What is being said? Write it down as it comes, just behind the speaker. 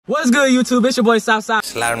What's good, YouTube? It's your boy Southside.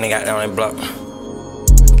 Slide them nigga out there on that block.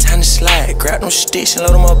 Time to slide, grab them sticks and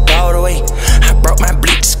load them up all the way. I brought my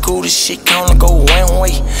blick to school, this shit can only go one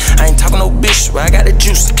way. I ain't talking no bitch, but I got the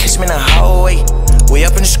juice to catch me in the hallway. We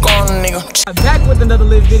up in the scorn, nigga. I'm back with another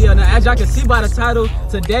lit video. Now, as y'all can see by the title,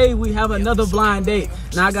 today we have another blind date.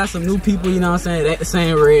 Now, I got some new people, you know what I'm saying? They the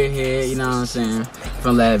same redhead, you know what I'm saying?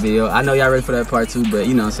 From last video. I know y'all ready for that part 2, but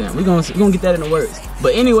you know what I'm saying? We gonna get that in the works.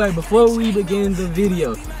 But anyway, before we begin the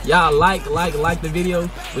video, y'all like the video.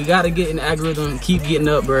 We gotta get in the algorithm, keep getting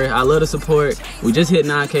up, bro. I love the support. We just hit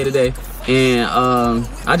 9K today, and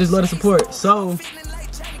I just love the support. So,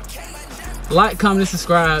 like, comment, and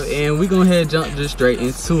subscribe, and we gonna head jump just straight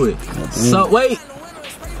into it. So wait,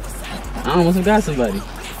 I almost forgot somebody.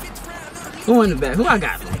 Who in the back? Who I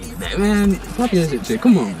got in the back, man? Fuck your shit, chick.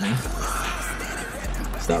 Come on, man.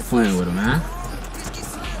 Stop playing with him, man.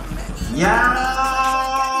 Yeah.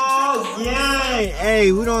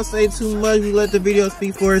 Hey, we don't say too much. We let the video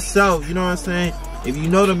speak for itself. You know what I'm saying? If you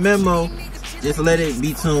know the memo, just let it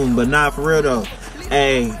be tuned. But nah, for real though.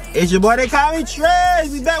 Hey, it's your boy, they call me Trez.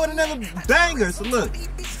 We back with another banger. So look,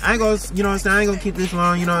 I ain't gonna, you know what I'm saying? I ain't gonna keep this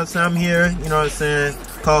long, you know what I'm saying? I'm here, you know what I'm saying?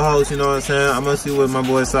 Co-host, you know what I'm saying? I'm gonna see what my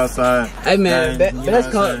boy Southside. Hey man, best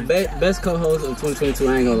co-host of 2022,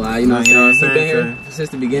 I ain't gonna lie, you know what I'm saying? He been here since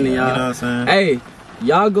the beginning, y'all. You know what I'm saying? Hey,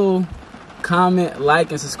 y'all go comment, like,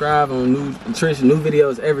 and subscribe on new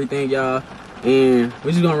videos, everything, y'all. And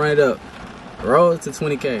we just gonna run it up. Roll to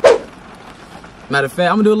 20K. Matter of fact,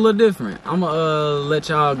 I'm gonna do it a little different. I'm gonna let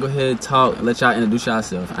y'all go ahead and talk, let y'all introduce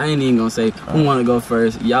yourself. I ain't even gonna say who wanna go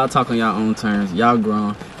first. Y'all talk on y'all own terms. Y'all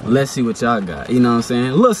grown. Let's see what y'all got. You know what I'm saying?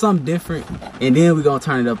 A little something different, and then we gonna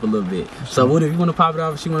turn it up a little bit. So what if you wanna pop it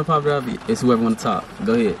off, if she wanna pop it off, it's whoever wanna talk.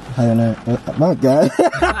 Go ahead. How your name? My God.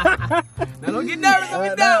 Now don't get nervous, don't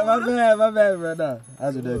get down. My bad, bro. Nah.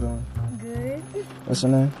 How's your day going? Good. What's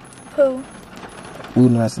your name? Who? Ooh,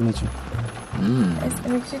 nice to meet you. Nice to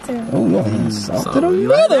meet you too. Oh, your hands soft to the you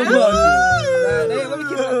like that? motherfucker. Let me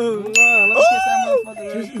kiss that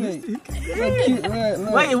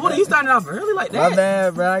motherfucker. Wait, what are you starting off early like that? My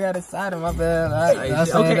bad, bro. I got excited. My bad.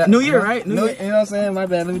 Okay, New Year, right? You know what I'm saying? My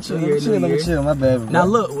bad. Let me chill. Let me chill. My bad, bro. Now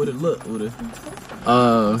look, with it.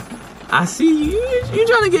 I see you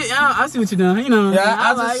trying to get out. I see what you're doing. You know, yeah,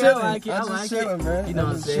 I like it. I like it. Man. You know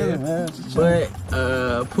what I'm saying? But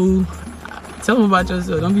Pooh, tell them about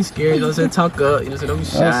yourself. Don't be scared. You know what I'm saying? Talk up. You know what I'm saying? Don't be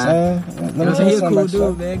shy. You know what I'm saying? He's a cool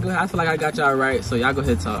dude, man. I feel like I got y'all right, so y'all go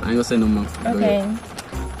ahead and talk. I ain't gonna say no more. Okay.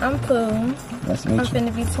 I'm Pooh. Nice to meet you. I'm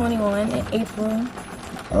finna be 21 in April.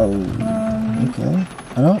 Oh. Okay.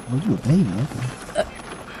 Oh, you a baby?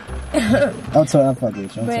 Okay. I'm sorry. I'm fucking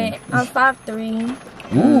with you. But I'm 5'3".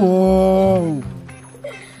 Ooh.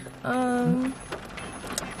 I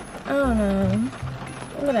don't know.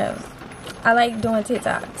 What else? I like doing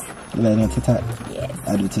TikToks. You like doing TikTok? Yes.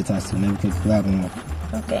 I do TikToks too. Maybe we can collab on one.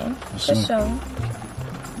 Okay. For sure.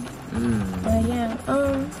 But yeah.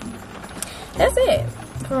 That's it.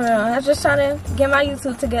 For real. I'm just trying to get my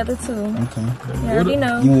YouTube together too. Okay. You already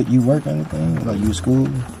know. You work anything? Like you in school?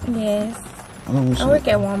 Yes. Oh, I work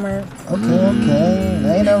at Walmart. Okay.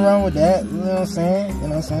 There ain't nothing wrong with that. You know what I'm saying? You know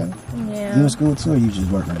what I'm saying? Yeah. You in school too, or you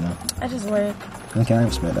just work right now? I just work. Okay, I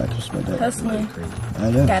respect that. Hustling.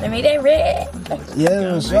 Yeah. Gotta make that red.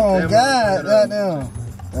 Yeah, sure. God, goddamn.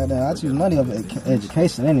 I choose money over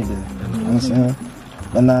education any day. You know what I'm saying?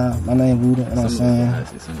 But nah, my name Buddha. You know what I'm saying?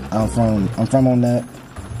 I'm from on that.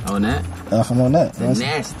 On that? I'm from on that. The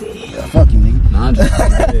nasty. Yeah, fuck you, nigga. Nah, I'm just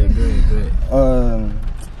good.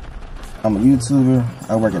 I'm a YouTuber.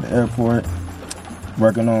 I work at the airport.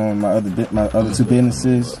 Working on my other two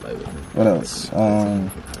businesses. What else?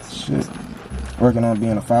 Shit. Working on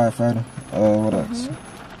being a firefighter. What else?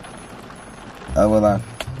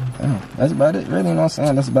 That's about it. Really, you know what I'm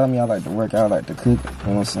saying? That's about me. I like to work out. I like to cook. You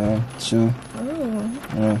know what I'm saying? Chill.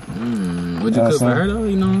 Yeah. Would you cook for her though?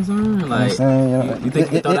 You know what I'm saying? Like, you know what I'm saying? You think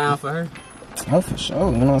you could throw down for her? Oh, for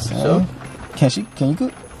sure. You know what I'm saying? Can you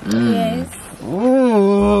cook? Yes.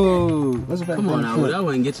 Ooh. Come on now, I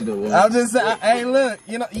wouldn't get you the water. I'm just saying, hey, look,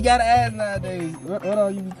 you know, you gotta ask nowadays. What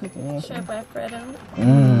all you be cooking? You know Shrimp Alfredo.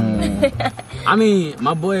 I mean,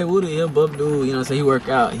 my boy Woody, he'll buff dude, you know what I'm saying? He work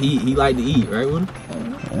out. He like to eat, right, Woody?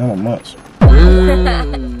 I don't much. How you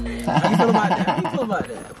feel about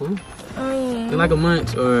that? Pooh? You like a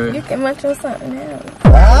munch or? You can munch on something else.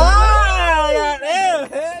 Goddamn,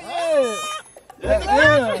 hell yeah. It's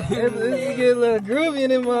get a little groovy in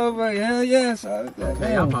them motherfucker. Hell yeah, so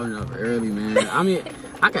okay, y'all popping up early, man. I mean,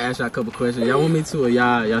 I can ask y'all a couple questions. Y'all want me to, or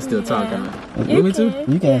y'all still talking? You want me to?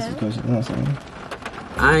 You can ask the question. You know what I'm saying?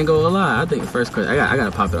 I ain't gonna lie. I think the first question, I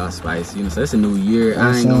gotta pop it off spicy. You know, so it's a new year.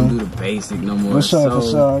 I ain't gonna do the basic no more. For sure, for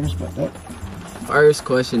sure. I respect that. First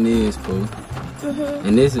question is, Pooh,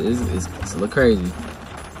 and this is it's a little crazy.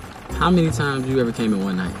 How many times you ever came in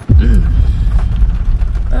one night?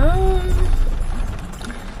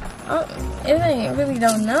 It ain't really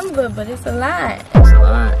no number, but it's a lot. It's a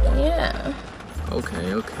lot. Yeah.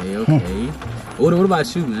 Okay. What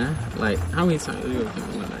about you, man? Like, how many times you ever came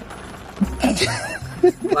in one night?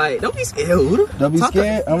 Like, don't be scared, Uda. Don't be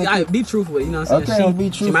scared. Be truthful with it, you know what I'm saying? Okay, I'll be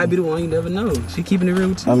truthful. She might be the one, you never know. She keeping it real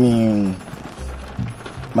with you. I mean,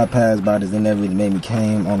 my past bodies, they never really made me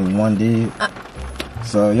came. Only one did.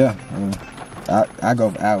 So yeah, I mean, I go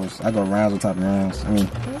for hours. I go rounds on top of rounds. I mean,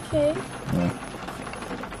 Okay. yeah.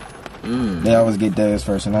 They always get theirs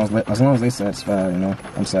first, and as long as they satisfied, you know,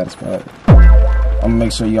 I'm satisfied. I'm gonna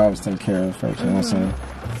make sure you always take care of first. You know what I'm saying?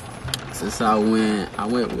 Since I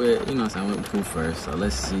went with, you know what I'm saying, I went with Pooh first. So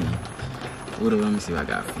let's see. Let me see what I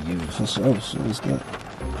got for you. For sure, it's good.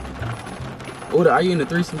 Uda, are you in the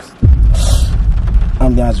threesomes?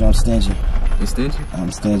 I'm down, I'm stingy. You stingy?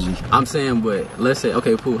 I'm stingy. I'm saying, but let's say,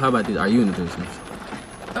 okay, Pooh, how about this? Are you in the threesomes?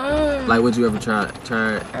 Like, would you ever try?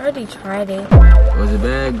 I already tried it. Was it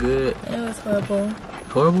bad? Good? It was horrible.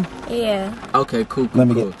 Horrible? Yeah. Okay, cool. Let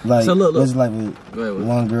me get like. So look. It's like with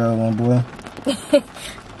one girl, one boy.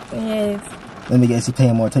 Yes. Let me guess, he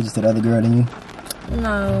paying more attention to the other girl than you?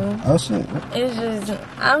 No. Oh shit. It's just,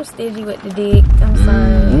 I'm stingy with the dick. I'm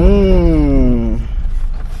sorry.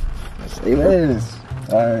 Say less.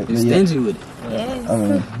 Alright. You stingy with it? Yes. I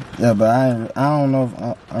mean, yeah, but I don't know if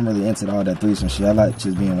I'm really into all that threesome shit. I like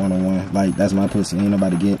just being one-on-one. Like, that's my pussy. Ain't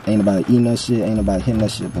nobody eating that shit. Ain't nobody hitting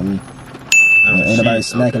that shit but me. Ain't nobody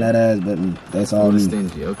smacking that ass but me. That's all me.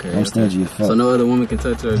 Stingy, okay. I'm stingy as fuck. So no other woman can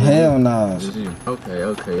touch her? Hell no. Okay.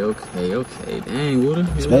 Dang, Uda.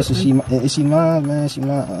 Especially she mine, man. She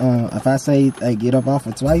mine. If I say, hey, get up off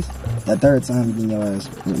her twice, that third time you get your ass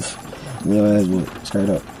whooped. Straight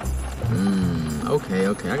up. Okay.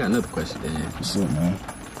 I got another question then. What's up, man?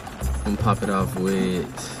 I'm gonna pop it off with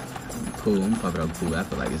Pooh. I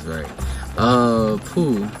feel like it's right.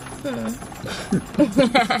 Pooh. I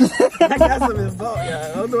got some involved,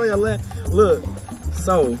 y'all. I'm doing your laugh. Look,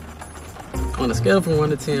 so on a scale from 1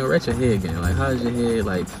 to 10, rate your head game. Like, how's your head?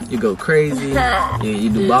 Like, you go crazy, you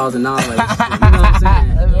do balls and all. Like, you know what I'm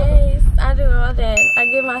saying? Yes, I do all that. I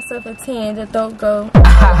give myself a 10. The throat go.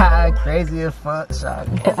 Crazy as fuck, shot.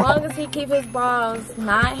 As long as he keep his balls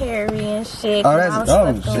not hairy and shit.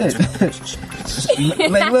 Oh, shit.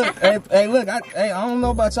 Like, look, hey, look. I don't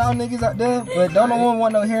know about y'all niggas out there, but don't no one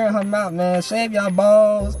want no hair in her mouth, man. Shave y'all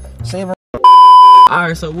balls. Shave her.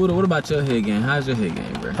 Alright, so what about your head game? How's your head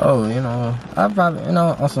game, bro? Oh, you know, I probably, you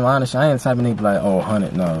know, on some honest shit, I ain't the type of nigga like, oh,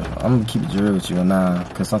 100, no. I'm gonna keep it real with you, a 9,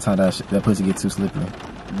 because sometimes that pussy get too slippery.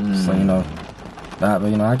 So, you know, but,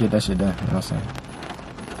 you know, I get that shit done, you know what I'm saying?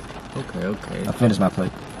 Okay. I finished my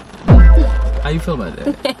plate. How you feel about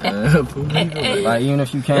that? Like, even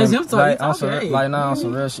if you came, like, on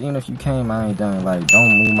some real shit, even if you came, I ain't done. Like, don't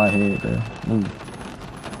move my head, girl. Move.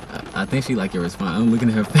 I think she like your response. I'm looking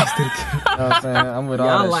at her face. You know what I'm saying? I'm with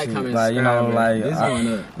all that like shit. comments, Like, you know, like,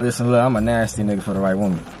 listen, look, I'm a nasty nigga for the right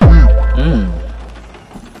woman.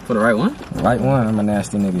 For the right one? Right one, I'm a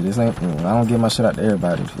nasty nigga. This ain't, I don't give my shit out to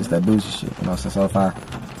everybody. It's that bougie shit, you know what I'm saying? So if I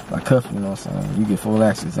cuff you, you know what I'm saying? You get full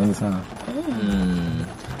access anytime.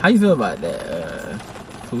 How you feel about that?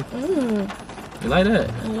 You like that?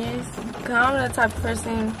 Yes, cause I'm the type of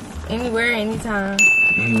person, anywhere, anytime.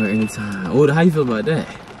 Uda, how you feel about that?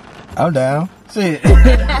 I'm down. Shit.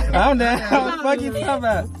 I'm down. What the fuck you talking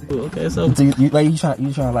about? Okay, so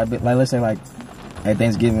you trying like let's say like at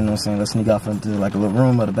Thanksgiving, you know what I'm saying? Let's sneak off into like a little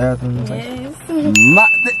room or the bathroom. Yes.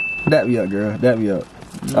 That be up, girl. That be up.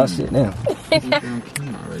 Oh shit, now.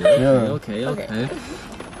 Okay.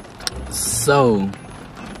 So,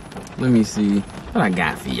 let me see what I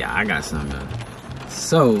got for y'all. I got something.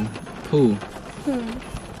 So, Pooh.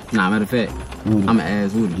 Nah, matter of fact, I'ma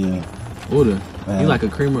ask Uda. Yeah. Uda, you like a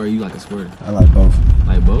creamer or you like a squirter? I like both.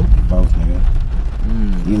 Like both? Both, nigga.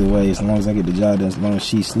 Either way, as long as I get the job done, as long as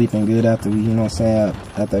she's sleeping good after we, you know what I'm saying,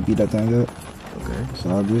 after I beat that thing up. Okay. It's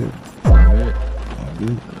all good. All good? All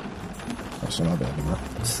good. That's all bad, bro.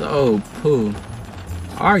 So, Pooh,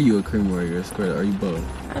 are you a creamer or a squirter? Or are you both?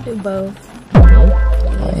 I do both. Both?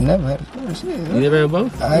 I ain't never had a squirter shit. You never had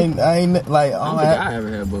both? I ain't like all I ever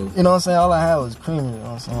had both. You know what I'm saying? All I had was creamer, you know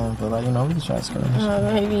what I'm saying? But like, you know, we can try to squirt.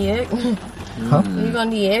 Maybe you're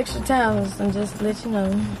gonna need extra towels and just let you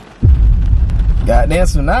know. Goddamn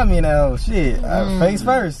tsunami now, shit. Face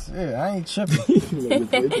first. Yeah, I ain't tripping.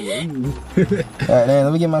 Goddamn,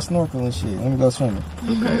 let me get my snorkel and shit. Let me go swimming.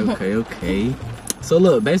 Okay. So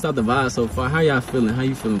look, based off the vibe so far, how y'all feeling? How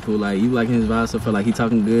you feeling, Pooh? Like, you liking his vibe so far? Like, he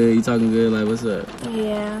talking good? You talking good? Like, what's up?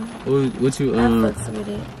 Yeah. What you I fucks with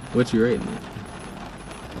it. What you rating it?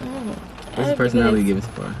 What's your personality giving so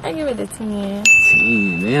far? I give it a 10.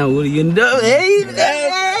 10. Damn, what are you doing? Hey,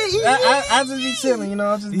 I just be chilling, you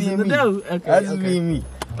know. I'm just being me. Okay, I just being me.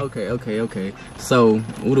 Okay. So,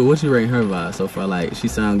 what you rating her vibe so far? Like, she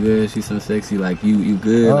sound good, she sound sexy, like you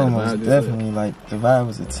good? Oh, like, most good? definitely. Like, the vibe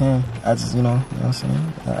was a 10. I just, you know what I'm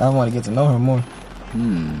saying? I want to get to know her more.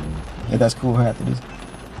 If that's cool with her after this.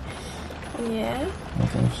 Yeah.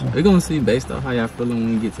 Okay, for sure. We're gonna see based off how y'all feeling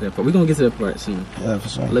when we get to that part. We're gonna get to that part soon. Yeah, for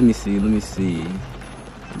sure. Let me see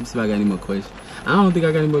if I got any more questions. I don't think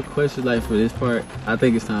I got any more questions like for this part. I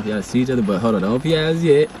think it's time for y'all to see each other, but hold on, don't open your eyes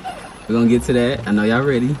yet. We're gonna get to that. I know y'all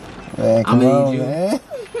ready. Man, I'm gonna need you. man.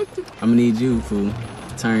 I'm gonna need you, fool,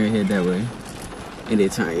 to turn your head that way. And then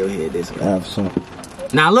turn your head this way. Yeah, for sure.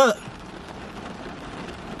 Now look.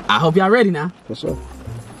 I hope y'all ready now. For sure.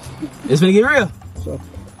 It's gonna get real. For sure.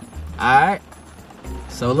 Alright.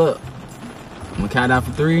 So look. I'm gonna count down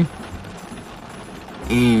for 3.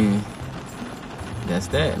 And that's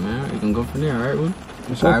that, man. We're gonna go from there, alright, Pooh?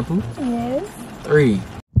 Sure. Alright, Pooh? Yes. 3,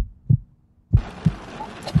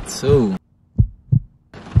 2,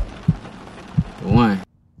 1.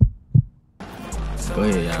 Go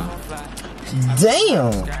ahead, y'all.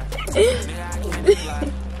 Damn.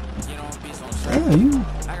 Damn, you.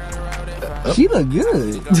 She look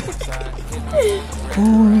good.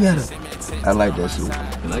 Ooh, you gotta. I like that shit.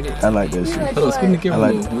 You like it? I like that shit. Hold on, spin the camera. I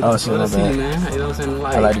like it. Oh, shit, my see, bad. man. You know what I'm saying?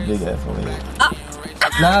 I like the big ass forehead.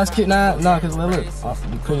 Nah, it's cute. Nah, cause look,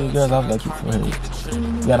 the pretty girls off got cute forehead.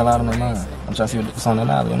 You got a lot on my mind. I'm trying to see what's on that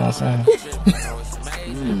island, you know what I'm saying?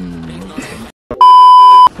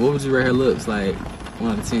 What would you rate her looks like?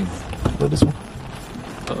 1 out of 10. Look this one.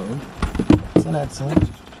 Uh-oh. 10 out of 10.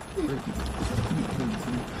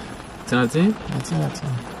 10 out of 10? Yeah, 10 out of 10.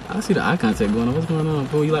 I see the eye contact going on. What's going on,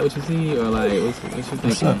 Pooh? You like what you see? Or like, what you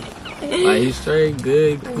thinking? Like, he's straight,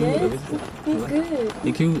 good, cool. Yes. He's good.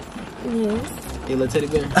 He cute? Yes. He a little teddy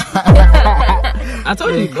bear? I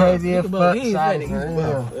told you, crazy as fuck. He ain't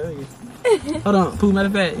fat. Hold on, Pooh, matter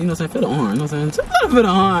of fact, you know what I'm saying? Feel the arm, you know what I'm saying? Just a little bit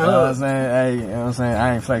of arm. You know what I'm saying? Hey, you know what I'm saying?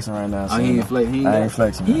 I ain't flexing right now. Oh, he ain't flexing. I ain't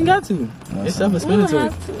flexing. He ain't got to. It's self-explanatory.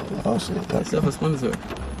 Oh, shit. It's self-explanatory.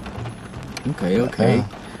 Okay.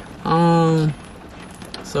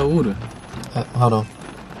 So, Wooda. Hold on.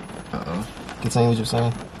 Uh-oh. Continue what you're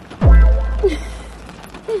saying.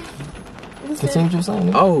 Continue what you're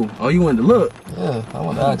saying. Nigga. Oh, you wanted to look? Yeah, I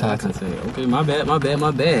want the eye contact. Okay, my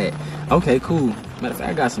bad. Okay, cool. Matter of fact,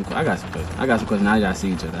 I got some questions. Now y'all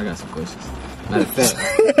see each other. I got some questions. Matter of fact.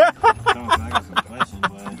 I got some questions,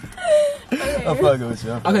 boy. I'm fucking with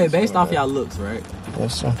you. Okay, based off y'all looks, right?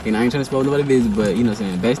 Yes, sir. And I ain't trying to spoil nobody's business, but you know what I'm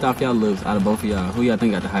saying? Based off y'all looks, out of both of y'all, who y'all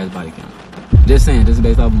think got the highest body count? Just saying, just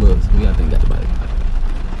based off looks, who y'all think got the body count?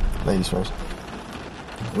 Ladies first.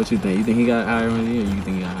 What you think? You think he got higher on you, or you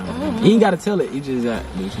think he got higher on you? You ain't gotta tell it. You just got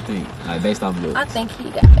what you think, like based off looks. I think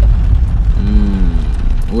he got it.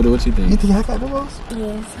 What you think? You think I got the most?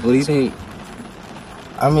 Yes. What do you think?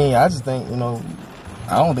 I mean, I just think, you know,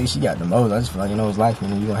 I don't think she got the most. I just feel like, you know, it's life, you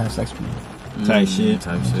know, you gonna have sex with people. Type shit.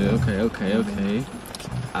 Okay.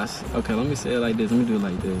 Okay, let me say it like this. Let me do it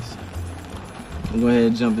like this. We're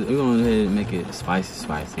going to ahead and make it spicy,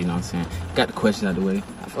 you know what I'm saying? Got the question out of the way.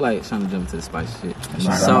 I feel like trying to jump into the spicy shit.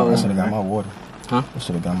 I should have got my water. Huh? I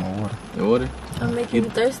should have got my water. Your water? I'm making you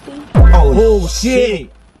thirsty. Oh, shit.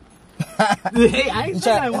 Hey, I ain't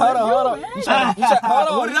saying Hold on. You try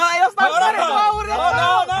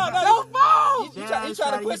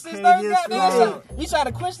to quench this thirst, goddamn. You try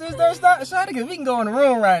to quench this thirst, shawty, because we can go in the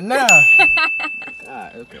room right now.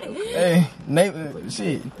 God, okay. Hey, neighbor,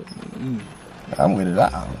 shit. I'm with it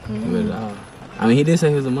all. With it all. I mean, he did say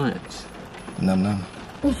he was a munch. No.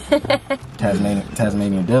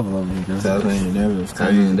 Tasmanian devil over here, girl. Tasmanian devil is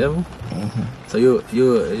crazy. Tasmanian devil? Mm-hmm. So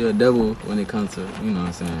you're a devil when it comes to, you know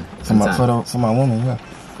what I'm saying? For my woman, yeah.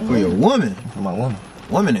 For your woman? For my woman.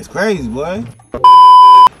 Woman is crazy, boy.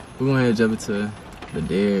 We're going to jump into the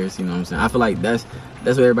dares, you know what I'm saying? I feel like that's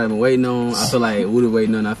what everybody been waiting on. I feel like Wooda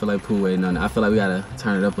waiting on it. I feel like Pooh waiting on it. I feel like we got to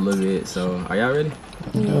turn it up a little bit. So, are y'all ready?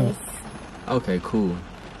 Yes. Okay, cool.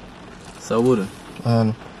 So, Wooda,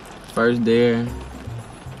 first dare.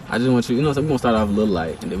 I just want you, you know, so we're going to start off a little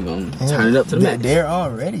light, and then we're going to turn it up to the max. Dare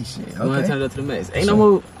already, shit. Okay. We're going to turn it up to the max. Ain't no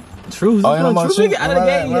more truths. Oh, ain't no more truths. Out of the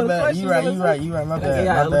game. My bad. You right. My bad.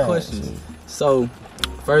 Yeah, other questions. Shit. So,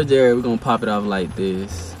 first dare, we're going to pop it off like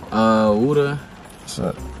this. Wooda. What's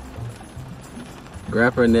up?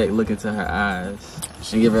 Grab her neck, look into her eyes,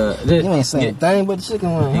 and give her. You ain't saying a thing but the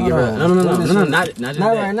chicken one. And give her. No, not just that.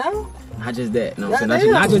 Right now. Not just that. No, I'm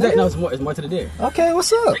saying not just that. No, it's more to the dare. Okay,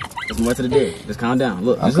 what's up? It's more to the dare. Just calm down.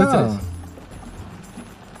 Look, just look to this.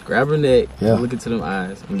 Grab her neck, look into them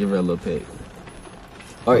eyes, and give her a little peck.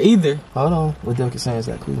 Or either. Hold on. What Dilk is saying, is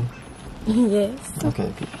that cool? Yes.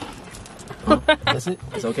 Okay, cool. That's it?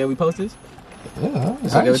 It's okay we post this? Yeah.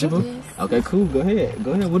 It's okay with you, boo? Yes. Okay, cool. Go ahead.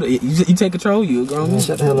 Go ahead. What, you take control. You a grown man.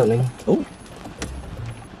 Shut the hell up, nigga. Oh.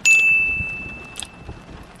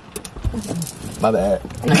 My bad.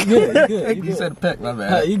 You good. You said peck, my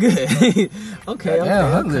bad. You good. Okay.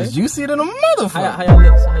 Damn, okay. You see it in a motherfucker. How your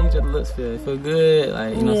lips? How you just lips feel? Feel good?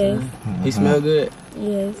 Like, you know what I'm saying? You smell good?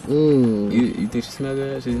 Yes. You think she smell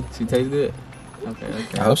good? She tastes good? Okay.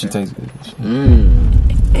 I hope she tastes good.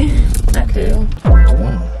 Okay.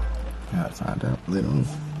 Yeah, I find out later on.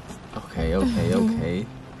 Okay.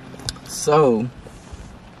 So,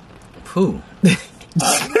 poo.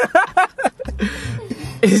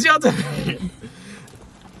 It's your turn.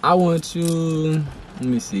 I want you. Let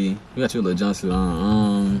me see. You got your little jumpsuit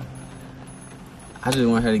on. I just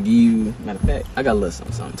want her to give you. Matter of fact, I got a little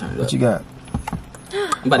something turned up. What you got?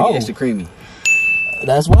 I'm about to get extra creamy.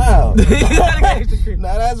 That's wild. You gotta get extra creamy.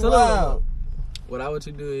 Now that's wild. What I want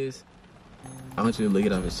you to do is, I want you to lick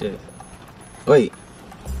it off his chest. Wait.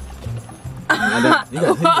 You got a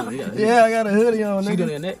hoodie on. Yeah, I got a hoodie on. She doing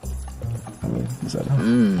your neck? I mean, what's up? I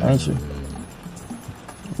ain't sure.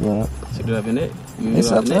 Yeah. She do it up your neck.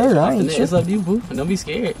 It's up to her. I ain't sure. It's up to you, boo. Don't be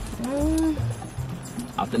scared.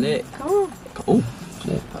 Off the neck. Cool. Oh.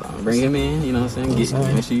 Hold on. Bring him in. You know what I'm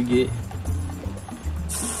saying? Make sure you get.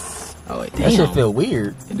 Oh wait. Damn. That shit feel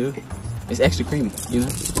weird. It do. It's extra creamy. You know.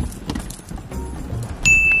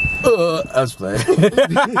 I was playing.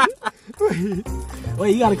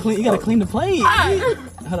 Wait, you gotta clean the plate.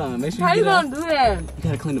 Hold on, make sure you How get you out. gonna do that? You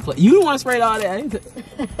gotta clean the plate. You don't want to spray all that.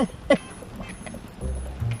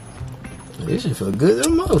 This shit feel good as a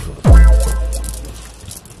motherfucker.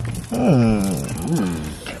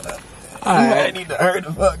 Alright. I need to hurry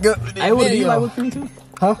the fuck up with this Hey, what, do you video. like whipped cream too?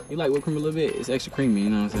 Huh? You like whipped cream a little bit? It's extra creamy, you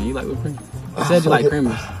know what I'm saying? You like whipped cream? I said you like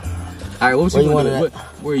creamers. Alright, what you want to do?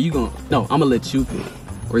 Where are you going? No, I'm gonna let you pick.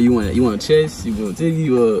 Where you want it? You want a chest? You want a titty?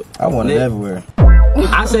 I want it everywhere.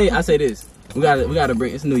 I say this. We gotta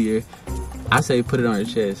bring. It's New Year. I say put it on your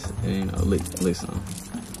chest and lick some.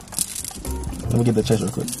 Let me get the chest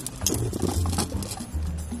real quick.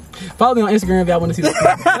 Follow me on Instagram if y'all want to see that.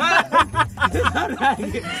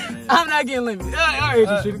 I'm not getting limited.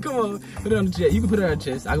 Alright, come on. Put it on the chest. You can put it on your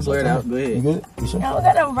chest. I can blur it out. Go ahead. You good? You sure? No, look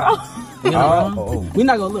at him, bro. We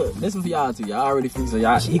not gonna look. This is for y'all too. Y'all already fixed, so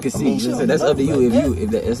y'all he can see. Sure, that's up to you. If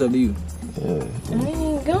that's up to you. Yeah. I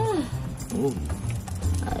ain't going.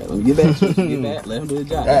 Alright, let me get back. Get back. Let him do his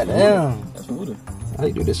job. God damn. That's what How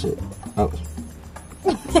you do this shit? Oh.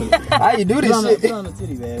 How you do this shit? Put on the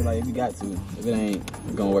titty, man. Like if you got to. If it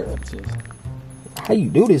ain't gonna work with the chest. How you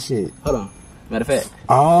do this shit? Hold on. Matter of fact.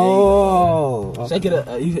 Oh. Okay. Shake it up.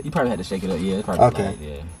 You probably had to shake it up. Yeah. It's probably okay.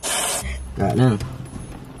 Yeah. God damn.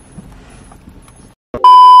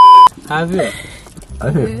 How is it?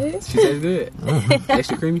 I hear. She tastes good.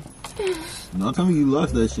 Extra creamy. No, tell me you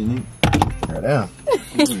lost that shit, nigga. God damn.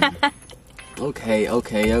 Okay.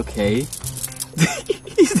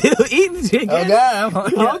 You still eating chicken? Oh God, I'm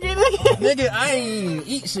hungry. Nigga, I ain't even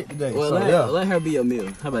eat shit today. Well, so, let her be your meal.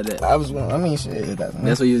 How about that? Shit.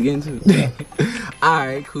 That's what you was getting to.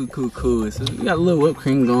 Alright, cool. So we got a little whipped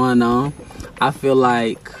cream going on. I feel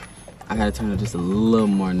like I gotta turn it just a little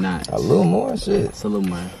more notch. A little more shit. It's a little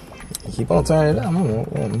more. Keep on turning it up.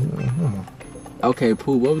 Okay,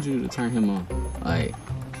 Pooh, what would you do to turn him on? Like,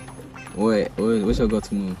 what's your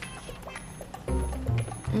go-to move?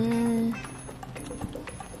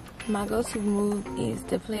 My go-to move is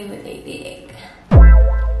to play with a dick.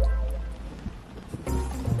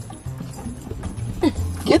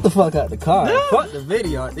 Get the fuck out the car. Fuck the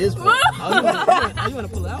video at this point. You wanna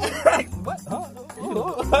pull out? What?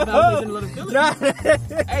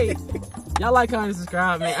 Hey, y'all like, comment, and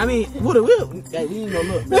subscribe, man. I mean, what a whip. Hey, we ain't gonna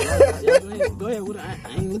look. Man. Go ahead.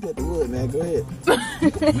 I ain't looking at the wood, man. Go ahead.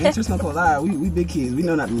 Man, just not gonna lie. We big kids. We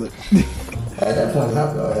know not to look.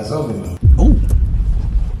 That's over. Oh.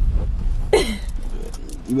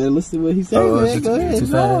 You better listen to what he said, man. Go ahead.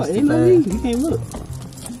 No, ain't no need. You can't look.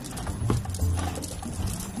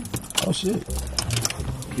 Oh shit.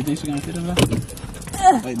 You think she's gonna fit in there?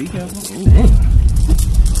 Wait, be careful. Ooh.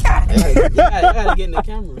 Damn. You gotta get in the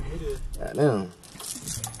camera. Goddamn.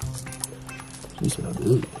 You smell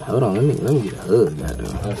good. Hold on, let me get a hug,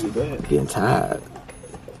 goddamn. Oh, she bad. Getting tired.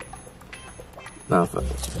 Nah, fuck it.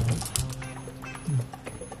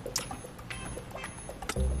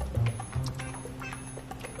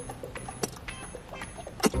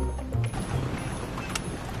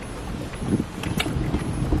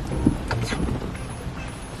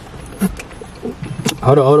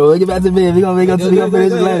 Hold on. We'll get back to the video. We gonna finish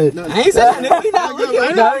it later. I ain't saying that. We not looking.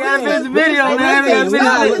 We gotta finish the video, man. We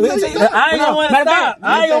gotta finish it. I ain't gonna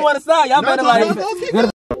wanna stop. Y'all better like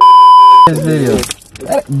this video.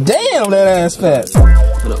 Damn, that ass fat. I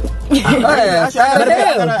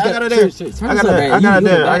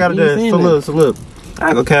got it there. So look.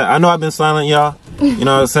 Okay, I know I've been silent, y'all. You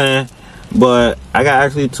know what I'm saying? But I got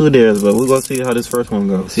actually 2 days, but we're gonna see how this first one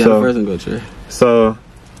goes. See how the first one goes, Trey. So,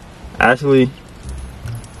 actually,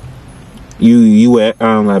 you wet.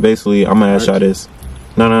 Like basically, I'm gonna ask y'all this.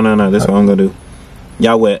 No. This is what I'm gonna do.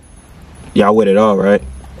 Y'all wet it all, right?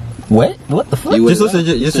 What? What the fuck? Just listen.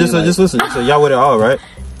 Just listen. So y'all wet it all, right?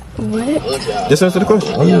 What? Just answer the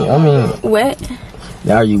question. I mean, What?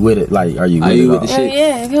 are you with it? Like, are you with Oh, it?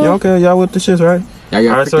 yeah. Yeah, okay, y'all with the shits, right?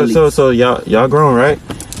 Alright, so y'all grown, right?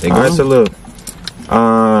 Alright, so look.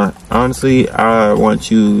 Honestly, I want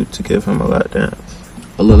you to give him a lap dance.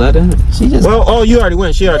 A little lap dance? She just. Well, oh, you already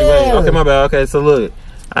went. She already went. Okay, my bad. Okay, so look,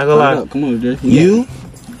 I go lie. Come on, Jay. You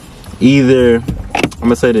either. I'm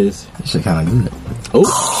gonna say this. Shit kind of good. Oh,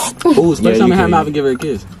 spray some in her mouth and give her a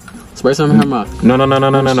kiss. Spray some in her mouth. No. Get out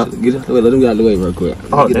the way. Let him get out the way real quick.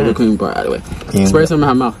 Oh, get damn. the cream part out of the way. Yeah. Spray some in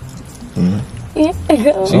her mouth. Yeah.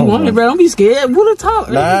 She want it, bro. Don't be scared. Wanna talk?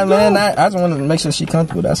 Nah, man. I just want to make sure she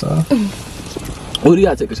comfortable. That's all. Oh, you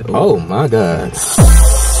gotta take a shot. Oh my god.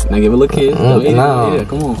 Now give her a little kiss. No. Yeah,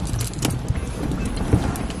 come on.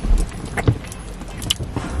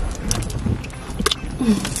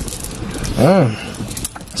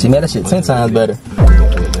 She made that shit 10 times better.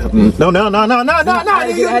 No, nigga.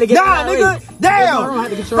 Damn.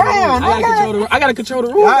 I gotta control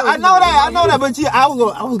the room. I know that, but you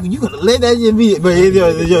gonna let that shit be. But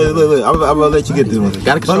look, I'm gonna let you get this one.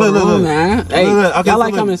 Gotta control the room, man. Hey, y'all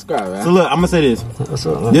like, comment, subscribe, right? So look, I'm gonna say this. What's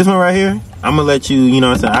up, man? This one right here, I'm gonna let you. You know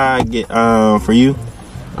what I'm saying? I get for you.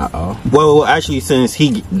 Well, actually, since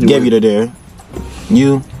he gave you the dare,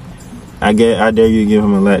 I dare you to give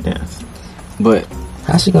him a lap dance. But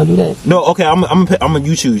how she gonna do that? No, okay, I'm gonna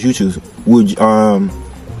you choose. Would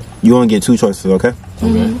you wanna get 2 choices, okay?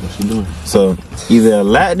 Okay, what you doing? So either a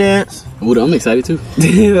lap dance. Ooh, I'm excited too.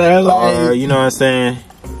 Or you know what I'm saying?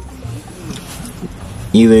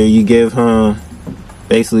 Either you give him,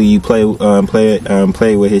 basically you play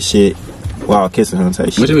with his shit while kissing him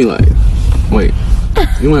type shit. What you mean, like? Wait,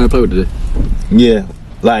 you want to play with the? Yeah,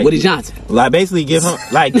 like Woody Johnson. Like basically give him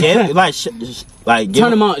like give give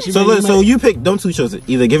turn him on. So you pick them 2 choices.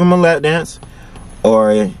 Either give him a lap dance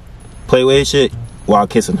or play with his shit while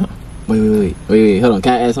kissing him. Wait. Hold on.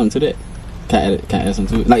 Can I add something to that? Can I add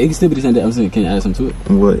something to it? Like it can still be the same that I'm saying. Can you add something to it?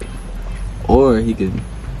 What? Or he can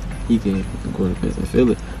go to the place and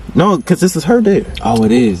feel it. No, because this is her day. Oh,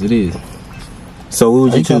 it is. So what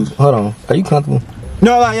would you choose? Hold on. Are you comfortable?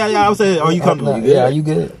 No, yeah. I was saying, are you comfortable? Yeah. Are you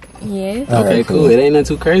good? Yeah. Okay, cool. It ain't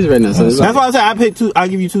nothing too crazy right now. So it's That's why I said I picked 2. I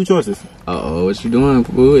give you 2 choices. what you doing,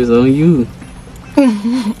 boo? It's on you.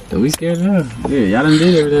 Don't be scared of her. Yeah, y'all done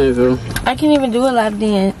did everything, so. I can't even do a lap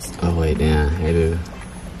dance. Oh, wait, damn. Hey, dude.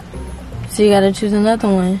 So you gotta choose another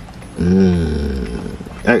one.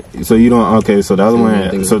 So you don't. Okay, so the other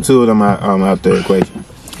one. So 2 of them are out the equation.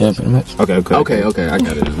 Yeah, pretty much. Okay. I got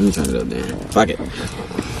it. Let me turn it up then. Fuck it.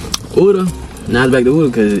 Uda. Now it's back to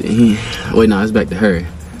Uda because it's back to her.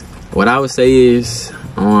 What I would say is,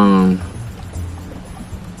 I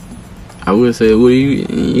would say,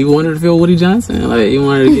 you wanted to feel Woody Johnson? Like, you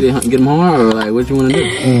wanted to get him hard, or like, what you want to do?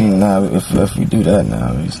 Nah, if we do that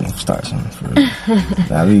now, we just gonna start something for real.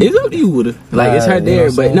 It's up to you, Woody. Like, it's her there,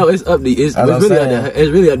 but no, it's up to you. It's really up to her.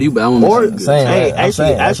 It's really up to you, but I want to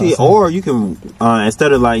say, actually, or you can,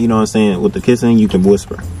 instead of like, you know what I'm saying, with the kissing, you can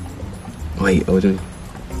whisper. Wait, OJ.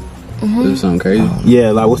 Whisper something crazy?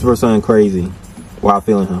 Yeah, like whisper something crazy while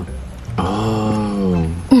feeling him. Oh.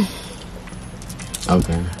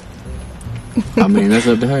 Okay. I mean, that's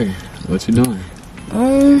up to her. What you doing?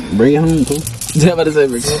 Bring it home, Pooh. I'm about to say,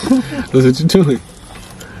 bring it home. That's what you doing.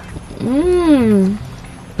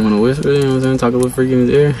 You want to whisper, you know what I'm saying? Talk a little freaky in his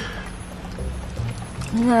ear.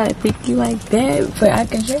 I'm not freaky like that, but I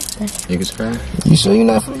can try. You can try. You sure you're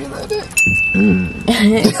not freaky like that?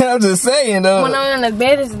 I'm just saying, though. When I'm in the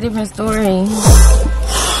bed, it's a different story.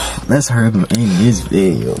 Let's hurry up and end this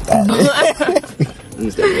video.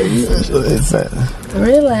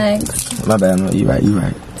 Relax. My bad, no, you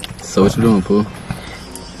right. So what you doing, Pooh?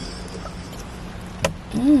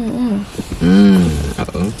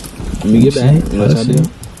 Uh-oh. Let me get back. What y'all do? You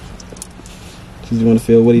just want to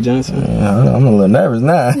feel Woody Johnson? I'm a little nervous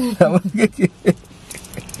now.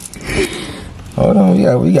 Hold on, we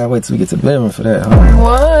gotta wait till we get to the bedroom for that.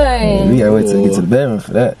 What? We gotta wait till we get to the bedroom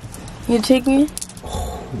for that. You chicken?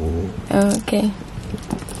 Okay.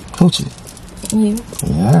 Hoochie. You.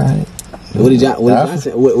 Yeah, alright. Woody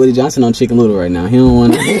Johnson on Chicken Little right now. He don't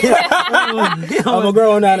want to. I'm a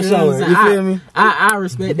growing out of shower. You feel me? I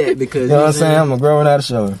respect that because you know what I'm saying. I'm a growing out of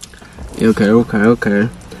shower. Okay.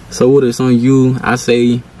 So Woody, it's on you. I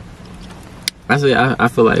feel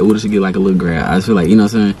like Woody should get like a little grab. I feel like, you know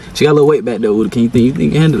what I'm saying. She got a little weight back there. Woody, you think you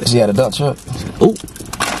can handle it? She had a duck truck. Oh,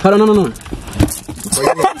 hold on, no.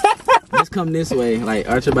 Just come this way, like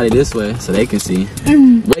arch your body this way, so they can see.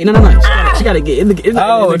 Wait, no. She gotta get in the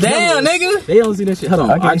Oh, in the damn, nigga. They don't see that shit. Hold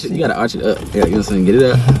on, arch it. You gotta arch it up. Yeah, you know what I'm saying. Get it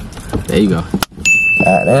up. There you go.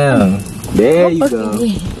 God damn. There you go.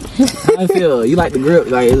 How I feel? You like the grip?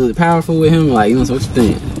 Like, is it powerful with him? Like, you know, so what you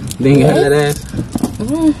think? You think you have that ass?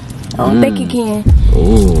 I don't think you can.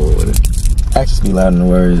 Oh. Actions be loud in the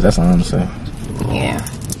words. That's all I'm saying. Yeah.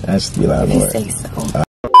 Actions be loud in the words. Say so.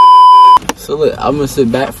 So look, I'm gonna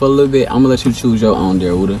sit back for a little bit. I'm gonna let you choose your own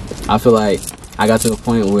there, Woody. I feel like I got to a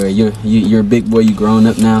point where you're a big boy. You grown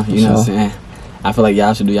up now. You know what I'm saying? I feel like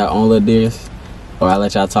y'all should do y'all own little dares, or I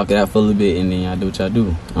let y'all talk it out for a little bit, and then y'all do what y'all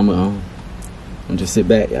do. I'm just sit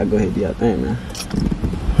back. Y'all go ahead and do y'all thing, man.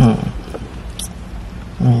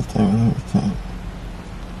 Let me think.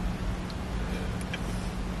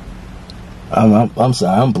 I'm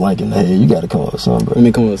sorry, I'm blanking the head. You gotta come up with something, bro. Let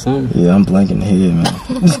me come up with something. Yeah, I'm blanking the head, man.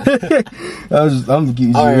 I'm gonna keep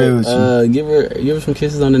you real with you. Give her some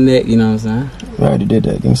kisses on the neck. You know what I'm saying? I already did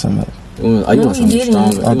that. Give me some of that. You want something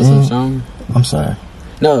stronger? You want something stronger? I'm sorry.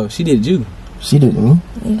 No, she did you. She did me?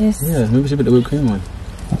 Yeah, maybe she put the whipped cream on.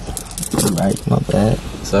 Right, my bad.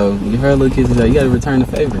 So give her a little kiss. You gotta return the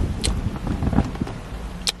favor.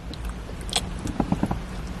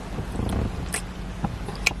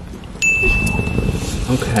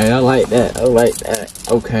 Okay, I like that.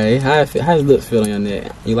 Okay, how does lips feel on your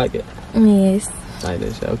neck? You like it? Yes. Like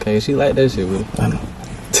that shit. Okay, she like that shit with I know.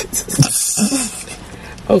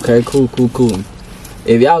 Okay, cool.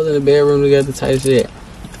 If y'all was in the bedroom together type shit,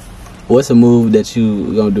 what's a move that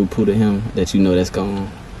you gonna do to him that you know that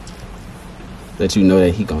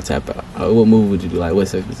he gonna tap out? What move would you do? Like,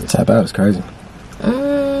 what's it? Tap out is crazy.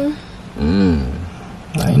 I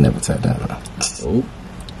ain't never tapped out. Oh.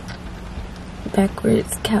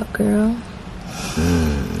 Backwards cowgirl.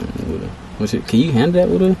 Can you handle that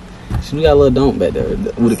with her? She got a little dump back there.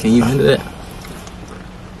 Woody, can you handle that?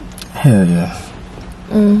 Hell yeah.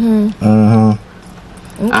 Okay.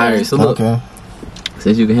 Alright, so look. Okay.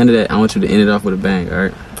 Since you can handle that, I want you to end it off with a bang,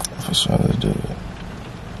 alright? For sure, let's do it.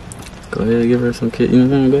 Go ahead and give her some kiss. You know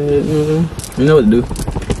what I'm saying? Go ahead, you know what I'm saying? You know what to do.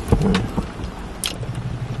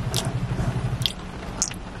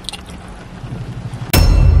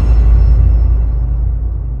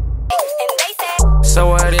 So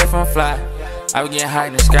what if I'm fly? I was getting high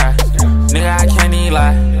in the sky. Nigga, I can't even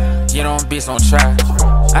lie. Get on bitch, don't try.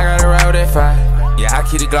 I gotta ride with that fire. Yeah, I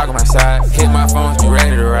keep the Glock on my side. Hit my phone, you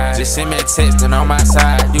ready to ride. Just send me a text and on my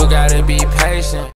side. You gotta be patient.